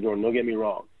DeAndre Jordan, don't get me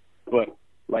wrong. But,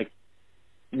 like,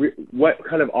 what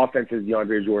kind of offense is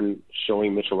DeAndre Jordan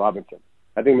showing Mitchell Robinson?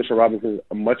 I think Mitchell Robinson is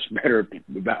a much better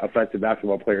offensive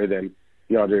basketball player than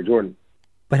DeAndre Jordan.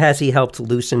 But has he helped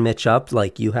loosen Mitch up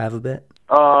like you have a bit?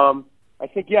 I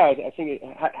think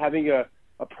having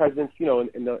a presence, you know,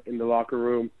 in the locker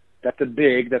room, that's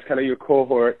that's kind of your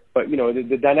cohort. But, you know,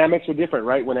 the dynamics were different,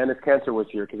 right, when Enes Kanter was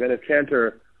here, because Enes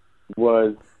Kanter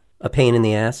was a pain in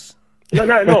the ass. No,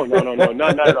 not at all.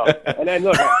 And then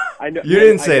look, I know you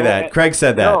didn't say that. Craig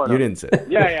said that. No. You didn't say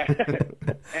that. Yeah.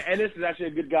 Ennis is actually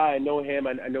a good guy. I know him.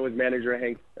 I know his manager,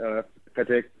 Hank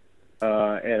Fetik,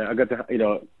 and I got to, you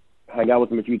know, hang out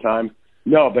with him a few times.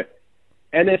 No, but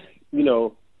Ennis, you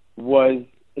know, was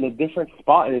in a different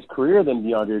spot in his career than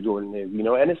DeAndre Jordan is. You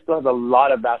know, Ennis still has a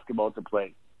lot of basketball to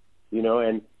play, you know,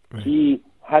 and he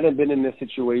hadn't been in this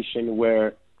situation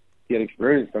where he had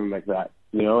experienced something like that,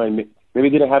 you know, and maybe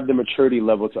didn't have the maturity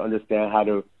level to understand how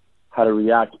to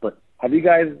react. But have you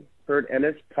guys heard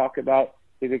Ennis talk about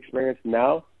his experience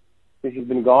now since he's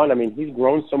been gone? I mean, he's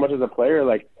grown so much as a player.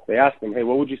 Like, they asked him, hey,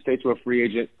 what would you say to a free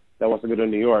agent that wants to go to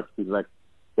New York? He's like,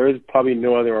 there is probably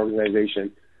no other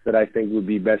organization that I think would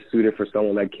be best suited for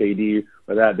someone like KD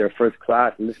or that. They're first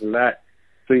class and this and that.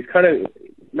 So he's kind of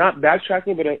not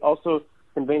backtracking, but also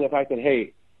conveying the fact that,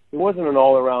 hey, it wasn't an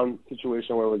all-around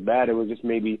situation where it was bad. It was just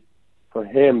maybe for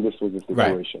him, this was the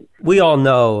situation. Right. We all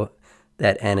know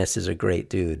that Ennis is a great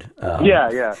dude.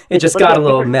 Yeah. It just got a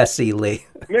little messy late.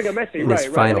 Mega messy, in right? this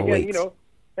final Again, weeks.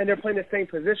 And they're playing the same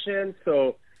position,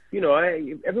 so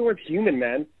everyone's human,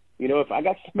 man. If I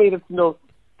got somebody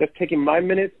that's taking my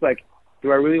minutes, like,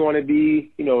 do I really want to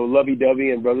be lovey-dovey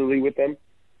and brotherly with them?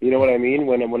 You know what I mean?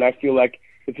 When I feel like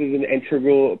this is an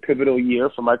integral, pivotal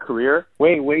year for my career,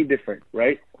 way different,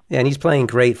 right? Yeah, and he's playing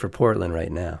great for Portland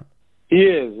right now. He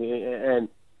is, and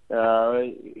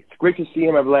it's great to see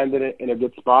him. I've landed in a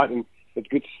good spot, and it's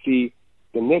good to see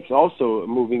the Knicks also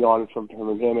moving on from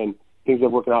him, and things are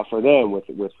working out for them with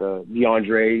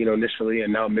DeAndre, initially,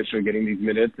 and now Mitchell getting these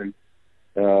minutes, and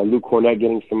Luke Cornett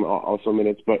getting some also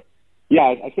minutes. But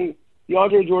yeah, I think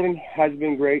DeAndre Jordan has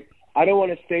been great. I don't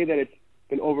want to say that it's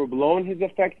been overblown, his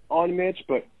effect on Mitch,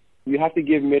 but you have to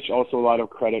give Mitch also a lot of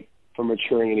credit for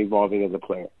maturing and evolving as a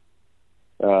player.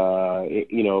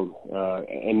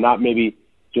 And not maybe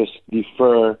just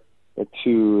defer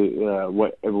to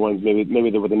what everyone's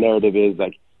maybe what the narrative is,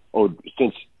 like,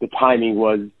 since the timing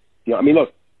was,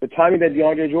 look, the timing that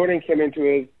DeAndre Jordan came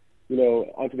into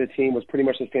onto the team was pretty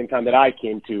much the same time that I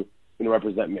came to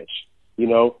represent Mitch,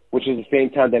 which is the same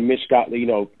time that Mitch got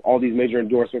all these major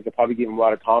endorsements that probably gave him a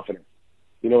lot of confidence.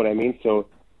 You know what I mean? So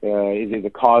is it a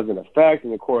cause and effect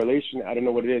and a correlation? I don't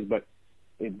know what it is, but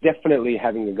definitely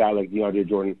having a guy like DeAndre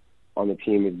Jordan on the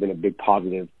team has been a big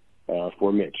positive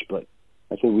for Mitch. But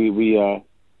I think we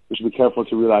should be careful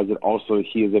to realize that also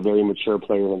he is a very mature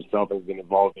player himself and has been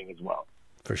evolving as well.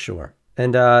 For sure.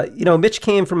 And, Mitch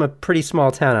came from a pretty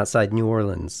small town outside New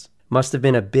Orleans. Must have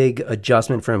been a big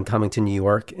adjustment for him coming to New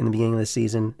York in the beginning of the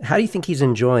season. How do you think he's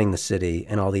enjoying the city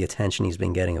and all the attention he's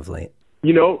been getting of late?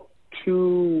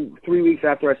 2-3 weeks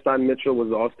after I signed Mitchell was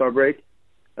the All-Star break.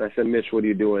 And I said, Mitch, what are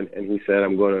you doing? And he said,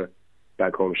 I'm going to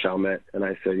back home, Chalmette. And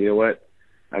I said, you know what?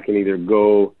 I can either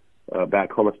go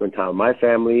back home and spend time with my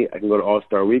family. I can go to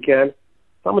All-Star Weekend.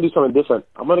 So I'm going to do something different.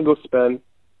 I'm going to go spend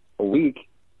a week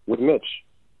with Mitch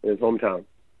in his hometown.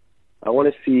 I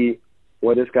want to see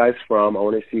where this guy's from. I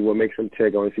want to see what makes him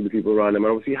tick. I want to see the people around him. I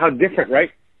want to see how different,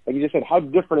 right? Like you just said, how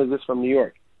different is this from New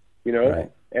York? Right.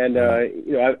 And,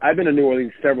 I've been to New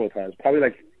Orleans several times, probably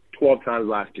like 12 times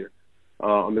last year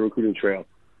on the recruiting trail.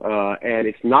 And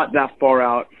it's not that far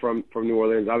out from New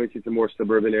Orleans. Obviously, it's a more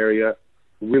suburban area,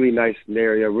 really nice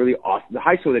area, really awesome. The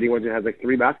high school that he went to has like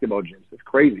 3 basketball gyms. It's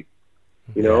crazy,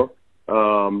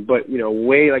 But,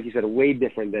 way, like you said, way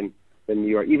different than New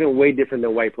York, even way different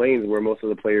than White Plains, where most of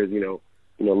the players,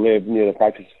 live near the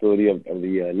practice facility of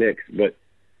the Knicks. But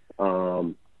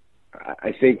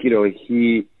I think,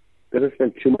 he doesn't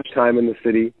spend too much time in the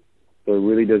city, so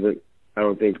really doesn't, I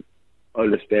don't think,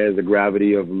 understands the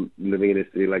gravity of living in a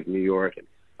city like New York and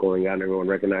going out and everyone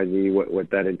recognizing you, what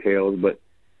that entails. But,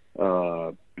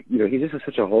 he's just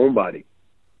such a homebody,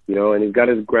 and he's got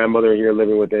his grandmother here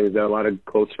living with him. He's got a lot of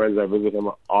close friends that visit him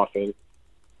often.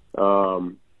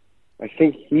 I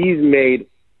think he's made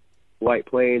White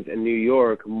Plains and New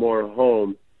York more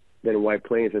home than White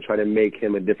Plains has tried to make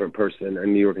him a different person,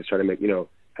 and New York has tried to make,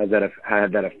 had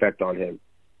that effect on him.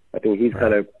 I think he's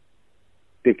kind of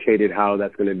dictated how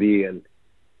that's going to be and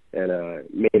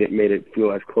made it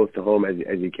feel as close to home as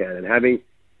you can. And having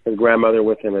his grandmother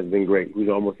with him has been great. Who's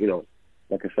almost,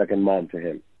 like a second mom to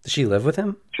him. Does she live with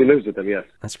him? She lives with him, yes.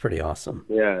 That's pretty awesome.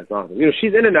 Yeah, it's awesome.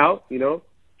 She's in and out,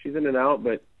 she's in and out,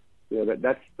 but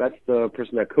that's the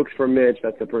person that cooks for Mitch.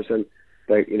 That's the person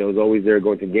that, is always there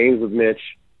going to games with Mitch.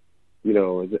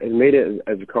 Has made it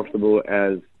as comfortable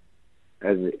as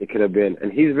it could have been.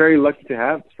 And he's very lucky to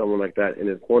have someone like that in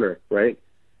his corner, right?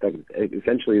 That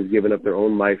essentially has given up their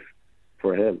own life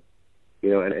for him,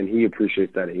 and he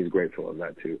appreciates that, and he's grateful of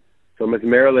that too. So, Miss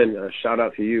Marilyn, shout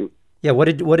out to you. Yeah, what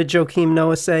did Joakim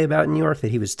Noah say about New York?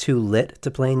 That he was too lit to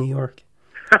play in New York?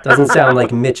 Doesn't sound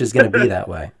like Mitch is going to be that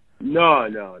way. No.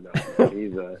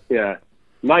 He's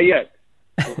not yet.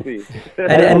 We'll see.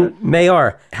 and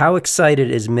Mayar, how excited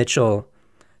is Mitchell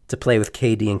to play with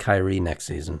KD and Kyrie next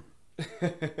season?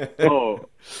 Oh,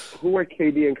 who are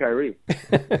KD and Kyrie?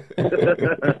 I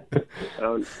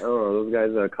don't know. Those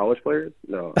guys are college players?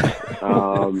 No.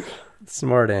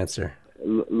 Smart answer.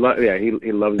 Yeah,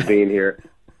 he loves being here.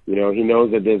 He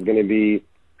knows that there's going to be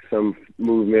some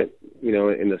movement,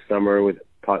 in the summer with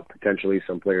potentially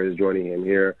some players joining him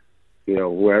here.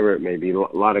 Whoever it may be, there's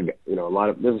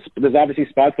obviously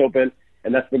spots open,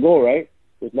 and that's the goal, right?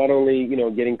 It's not only,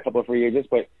 getting a couple of free agents,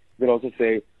 but you can also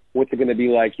say, what's it going to be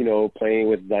like, playing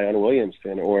with Zion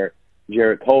Williamson or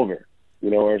Jarrett Culver,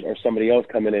 or somebody else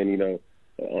coming in,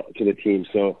 to the team.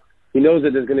 So he knows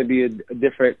that there's going to be a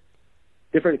different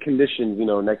conditions,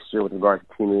 next year with regard to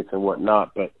teammates and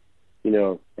whatnot. But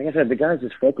like I said, the guy's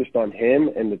just focused on him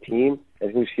and the team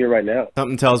and who's here right now.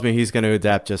 Something tells me he's going to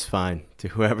adapt just fine to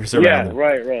whoever's around him. Yeah,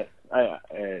 right.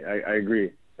 I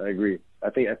agree. I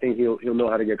think he'll know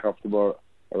how to get comfortable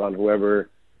around whoever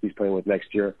he's playing with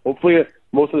next year. Hopefully,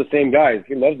 most of the same guys.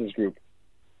 He loves this group.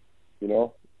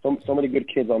 So many good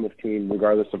kids on this team,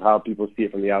 regardless of how people see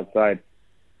it from the outside.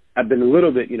 I've been a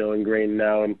little bit, ingrained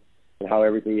now in how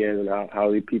everything is and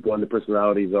how the people and the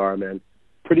personalities are, man.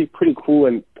 Pretty cool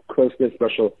and close-knit,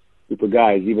 special group of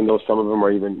guys, even though some of them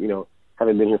are even,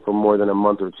 haven't been here for more than a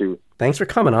month or two. Thanks for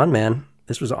coming on, man.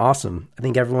 This was awesome. I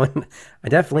think I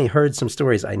definitely heard some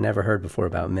stories I never heard before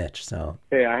about Mitch. So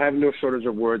hey, I have no shortage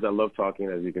of words. I love talking,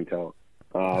 as you can tell.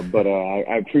 But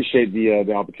I appreciate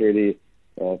the opportunity.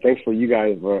 Thanks for you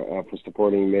guys for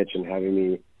supporting Mitch and having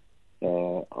me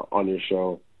on your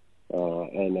show.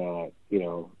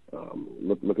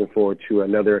 Looking forward to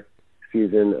another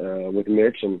season with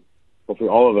Mitch, and hopefully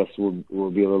all of us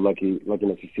will be a little lucky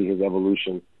enough to see his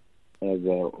evolution as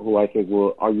who I think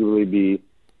will arguably be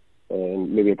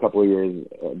in maybe a couple of years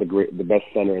the best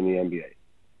center in the NBA.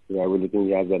 I really think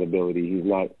he has that ability. He's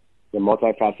not a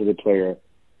multifaceted player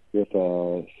with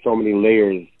so many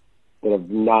layers that have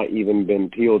not even been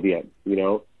peeled yet,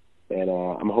 And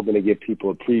I'm hoping to give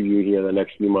people a preview here in the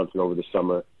next few months and over the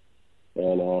summer.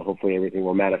 And hopefully everything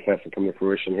will manifest and come to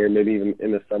fruition here, maybe even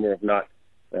in the summer, if not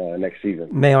next season.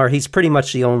 Mayar, he's pretty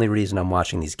much the only reason I'm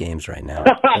watching these games right now.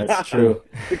 That's true.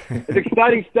 It's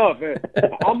exciting stuff.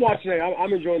 I'm watching it.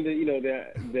 I'm enjoying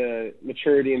the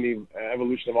maturity and the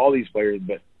evolution of all these players.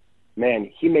 But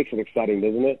man, he makes it exciting,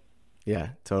 doesn't it? Yeah,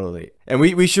 totally. And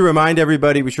we should remind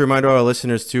everybody. We should remind all our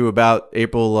listeners too about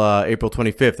April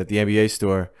 25th at the NBA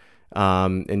store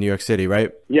in New York City,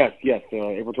 right? Yes.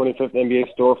 April 25th,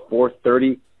 NBA store,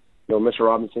 4:30. Mitchell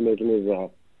Robinson making his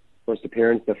first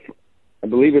appearance. I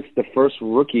believe it's the first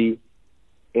rookie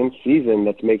in season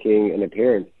that's making an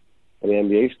appearance at the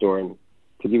NBA store. And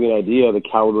to give you an idea of the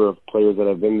caliber of players that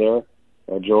have been there,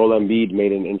 Joel Embiid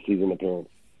made an in-season appearance.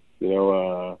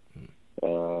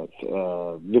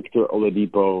 Victor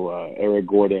Oladipo, Eric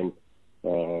Gordon,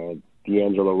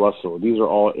 D'Angelo Russell. These are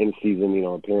all in-season,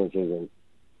 appearances. And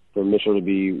for Mitchell to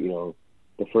be,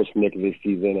 the first Knick this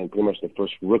season and pretty much the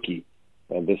first rookie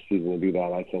this season to do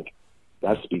that, I think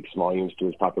that speaks volumes to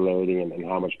his popularity and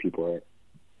how much people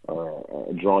are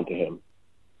drawn to him.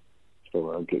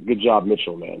 So good job,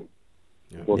 Mitchell, man.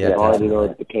 Yeah. Working hard,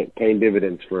 paying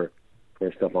dividends for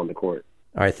his stuff on the court.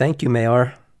 All right, thank you,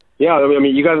 Mayar. Yeah, I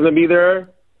mean, you guys are going to be there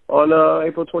on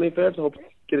April 25th. I hope to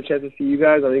get a chance to see you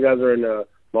guys. I know you guys are in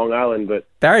Long Island, but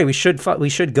Barry, we should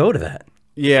go to that.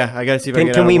 Yeah, I got to see if I can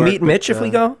get Can out we of work, meet Mitch if we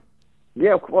go?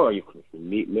 Yeah, well, you can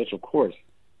meet Mitch, of course.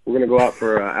 We're going to go out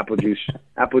for apple juice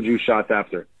shots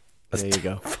after. There you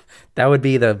go. That would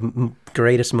be the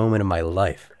greatest moment of my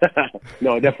life.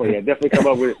 No, definitely. Yeah, definitely come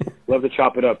up with it. Love to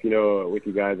chop it up, with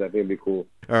you guys. I think it'd be cool.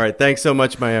 All right. Thanks so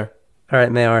much, Mayar. All right,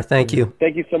 Mayar. Thank you.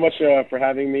 Thank you so much for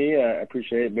having me. I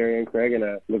appreciate it, Barry and Craig,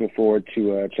 and looking forward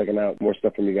to checking out more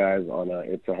stuff from you guys on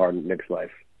It's a Hard Knicks Life.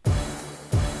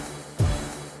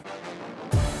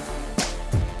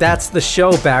 That's the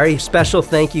show, Barry. Special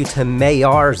thank you to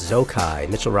Mayar Zokai,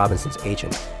 Mitchell Robinson's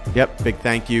agent. Yep, big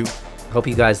thank you. Hope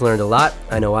you guys learned a lot.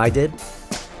 I know I did.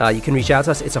 You can reach out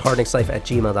to us. It's a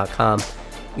hardknickslife@gmail.com.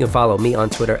 You can follow me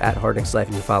on Twitter @hardknickslife,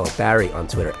 and you can follow Barry on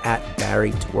Twitter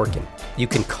 @Barry Dworkin. You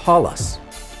can call us.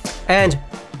 And,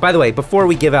 by the way, before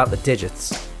we give out the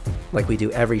digits, like we do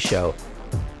every show,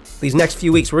 these next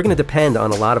few weeks, we're going to depend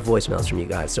on a lot of voicemails from you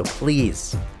guys. So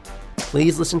please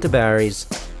listen to Barry's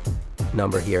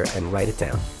number here and write it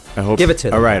down. Give it to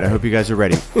them. All right, I hope you guys are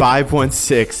ready.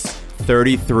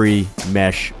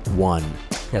 516-33-MESH-1.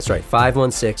 That's right,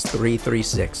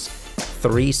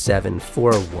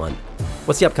 516-336-3741.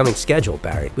 What's the upcoming schedule,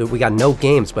 Barry? We got no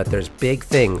games, but there's big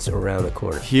things around the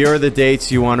corner. Here are the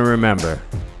dates you want to remember.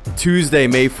 Tuesday,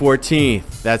 May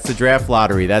 14th. That's the draft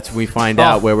lottery. That's when we find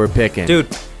out where we're picking. Dude,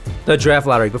 the draft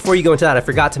lottery. Before you go into that, I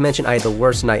forgot to mention I had the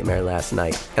worst nightmare last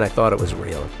night, and I thought it was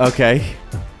real. Okay.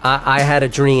 I had a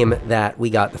dream that we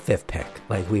got the 5th pick,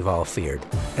 like we've all feared,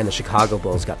 and the Chicago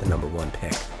Bulls got the number 1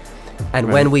 pick.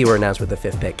 And when we were announced with the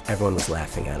 5th pick, everyone was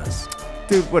laughing at us.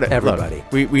 Dude, whatever. Everybody.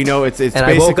 Look, we know it's and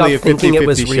I woke up basically a thinking it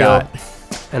was 50-50 real, shot.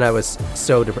 and I was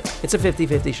so depressed. It's a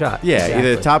 50-50 shot. Yeah,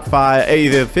 exactly. either top 5,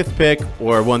 either 5th pick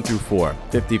or 1 through 4.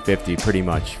 50-50, pretty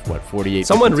much. What, 48?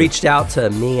 Someone 52? reached out to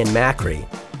me and Macri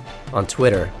on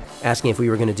Twitter asking if we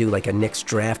were going to do like a Knicks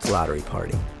draft lottery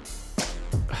party.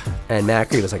 And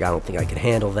Macri was like, I don't think I can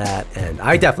handle that. And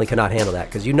I definitely cannot handle that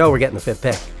because we're getting the 5th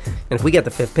pick. And if we get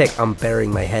the 5th pick, I'm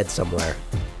burying my head somewhere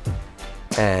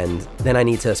And then I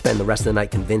need to spend the rest of the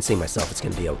night convincing myself it's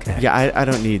going to be okay. Yeah, I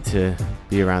don't need to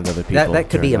be around other people. That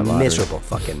could be a during that lottery. miserable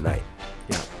fucking night.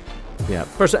 Yeah.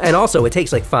 First, and also, it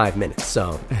takes like 5 minutes,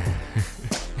 so...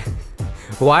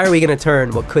 Why are we going to turn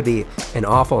what could be an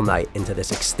awful night into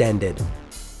this extended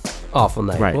awful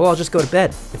night? Right. Well, I'll just go to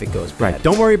bed if it goes bad. Right.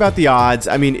 Don't worry about the odds.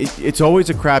 I mean, it's always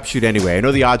a crapshoot anyway. I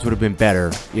know the odds would have been better,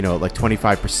 like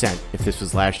 25% if this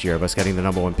was last year of us getting the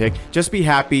number 1 pick. Just be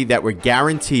happy that we're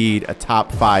guaranteed a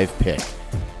top 5 pick.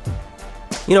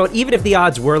 You know what? Even if the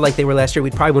odds were like they were last year, we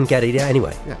probably wouldn't get it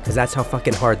anyway. Because that's how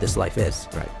fucking hard this life is.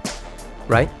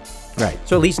 Right? Right.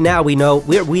 So at least now we know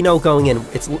going in,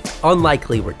 it's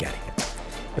unlikely we're getting it.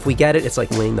 If we get it, it's like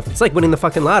winning the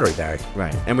fucking lottery, Barry.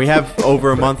 Right. And we have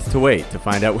over a month to wait to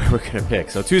find out where we're going to pick.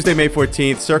 So Tuesday, May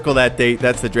 14th, circle that date.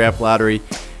 That's the draft lottery.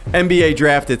 NBA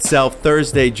draft itself,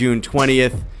 Thursday, June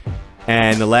 20th.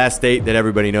 And the last date that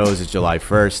everybody knows is July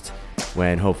 1st,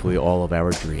 when hopefully all of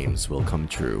our dreams will come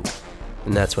true.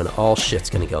 And that's when all shit's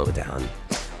going to go down.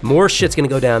 More shit's going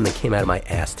to go down than came out of my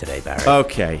ass today, Barry.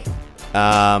 Okay.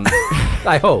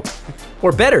 I hope.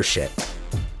 Or better shit.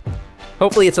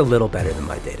 Hopefully it's a little better than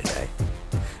my day today.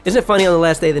 Isn't it funny on the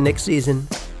last day of the Knicks season,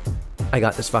 I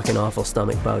got this fucking awful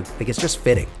stomach bug? Like, it's just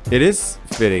fitting. It is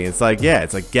fitting. It's like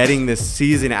getting this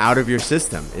season out of your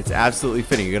system. It's absolutely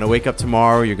fitting. You're going to wake up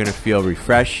tomorrow. You're going to feel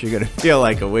refreshed. You're going to feel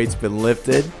like a weight's been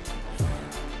lifted.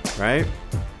 Right?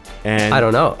 And I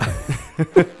don't know.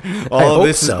 all of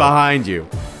this is behind you.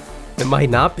 It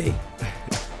might not be.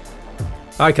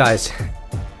 All right, guys.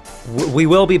 We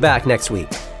will be back next week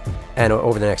and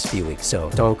over the next few weeks, so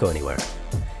don't go anywhere.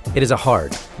 It is a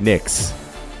hard Knicks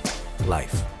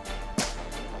life.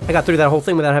 I got through that whole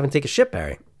thing without having to take a shit,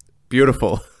 Barry.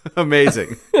 Beautiful.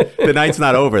 Amazing. The night's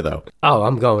not over, though. Oh,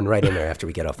 I'm going right in there after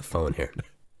we get off the phone here.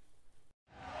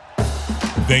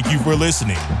 Thank you for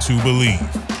listening to Believe.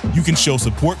 You can show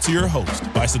support to your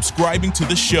host by subscribing to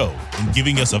the show and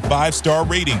giving us a 5-star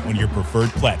rating on your preferred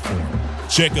platform.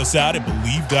 Check us out at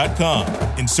Believe.com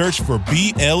and search for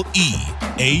BLEAV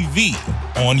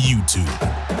on YouTube.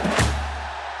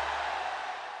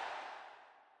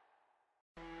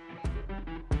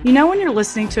 You know when you're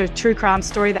listening to a true crime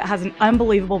story that has an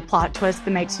unbelievable plot twist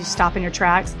that makes you stop in your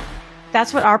tracks?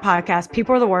 That's what our podcast,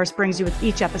 People Are the Worst, brings you with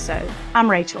each episode.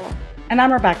 I'm Rachel. And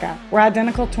I'm Rebecca. We're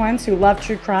identical twins who love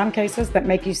true crime cases that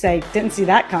make you say, didn't see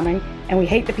that coming, and we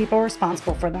hate the people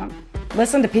responsible for them.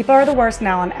 Listen to People Are the Worst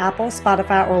now on Apple,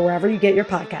 Spotify, or wherever you get your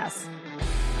podcasts.